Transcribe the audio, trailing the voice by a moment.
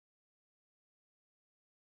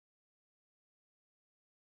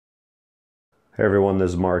Hey everyone, this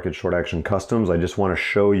is Mark at Short Action Customs. I just want to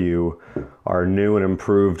show you our new and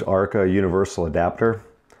improved ARCA Universal Adapter.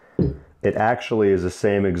 It actually is the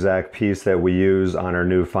same exact piece that we use on our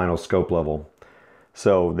new final scope level.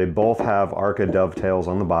 So they both have ARCA dovetails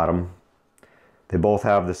on the bottom. They both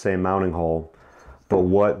have the same mounting hole. But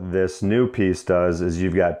what this new piece does is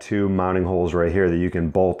you've got two mounting holes right here that you can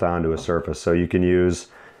bolt onto a surface. So you can use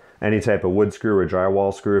any type of wood screw or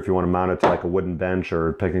drywall screw if you want to mount it to like a wooden bench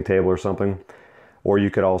or picnic table or something. Or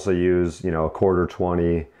you could also use, a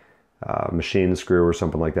 1/4-20 machine screw or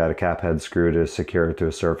something like that, a cap head screw to secure it to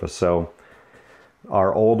a surface. So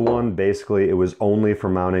our old one, basically it was only for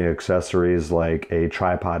mounting accessories like a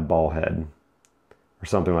tripod ball head or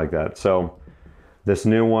something like that. So this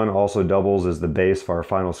new one also doubles as the base for our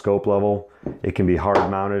final scope level. It can be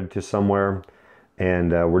hard mounted to somewhere,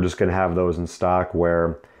 and we're just going to have those in stock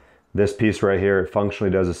where this piece right here, it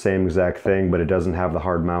functionally does the same exact thing, but it doesn't have the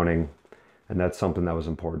hard mounting. And that's something that was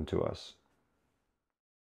important to us.